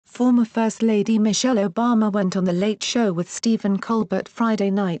Former First Lady Michelle Obama went on The Late Show with Stephen Colbert Friday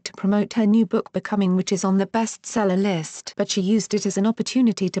night to promote her new book Becoming, which is on the bestseller list, but she used it as an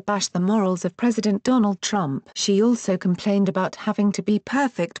opportunity to bash the morals of President Donald Trump. She also complained about having to be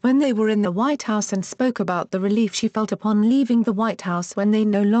perfect when they were in the White House and spoke about the relief she felt upon leaving the White House when they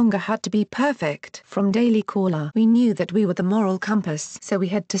no longer had to be perfect. From Daily Caller: "We knew that we were the moral compass, so we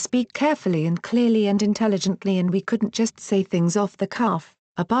had to speak carefully and clearly and intelligently, and we couldn't just say things off the cuff,"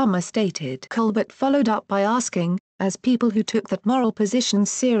 Obama stated. Colbert followed up by asking, "As people who took that moral position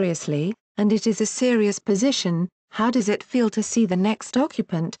seriously, and it is a serious position, how does it feel to see the next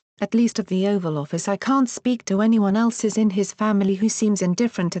occupant, at least of the Oval Office? I can't speak to anyone else's in his family who seems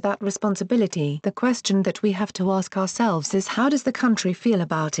indifferent to that responsibility. The question that we have to ask ourselves is, how does the country feel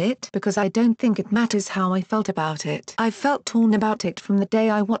about it? Because I don't think it matters how I felt about it. I felt torn about it from the day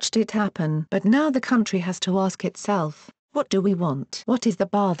I watched it happen. But now the country has to ask itself, what do we want? What is the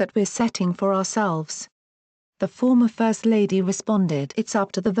bar that we're setting for ourselves?" The former First Lady responded, "It's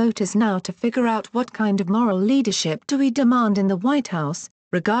up to the voters now to figure out what kind of moral leadership do we demand in the White House,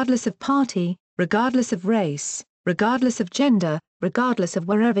 regardless of party, regardless of race, regardless of gender, regardless of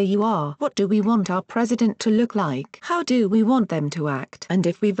wherever you are. What do we want our president to look like? How do we want them to act? And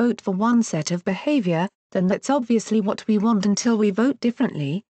if we vote for one set of behavior, then that's obviously what we want until we vote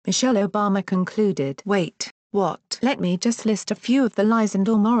differently," Michelle Obama concluded. Wait, what? Let me just list a few of the lies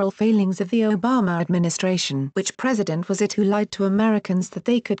and/or moral failings of the Obama administration. Which president was it who lied to Americans that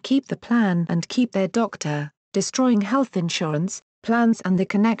they could keep the plan and keep their doctor, destroying health insurance plans and the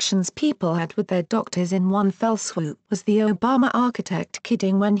connections people had with their doctors in one fell swoop? Was the Obama architect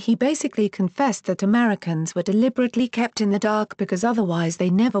kidding when he basically confessed that Americans were deliberately kept in the dark because otherwise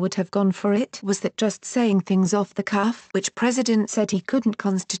they never would have gone for it? Was that just saying things off the cuff? Which president said he couldn't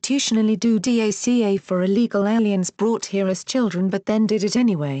constitutionally do DACA for illegal aliens brought here as children but then did it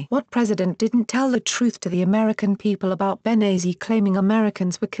anyway? What president didn't tell the truth to the American people about Benghazi claiming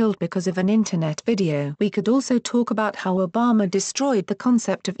Americans were killed because of an internet video? We could also talk about how Obama destroyed the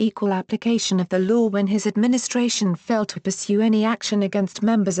concept of equal application of the law when his administration failed to pursue any action against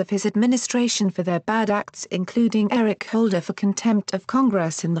members of his administration for their bad acts, including Eric Holder for contempt of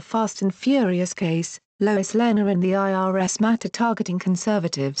Congress in the Fast and Furious case, Lois Lerner in the IRS matter targeting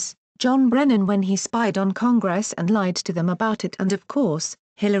conservatives, John Brennan when he spied on Congress and lied to them about it, and of course,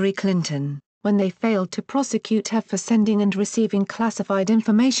 Hillary Clinton, when they failed to prosecute her for sending and receiving classified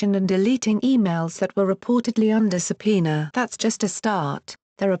information and deleting emails that were reportedly under subpoena. That's just a start.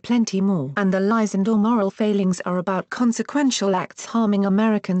 There are plenty more. And the lies and/or moral failings are about consequential acts harming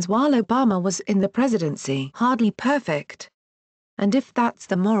Americans while Obama was in the presidency. Hardly perfect. And if that's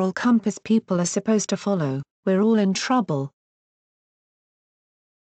the moral compass people are supposed to follow, we're all in trouble.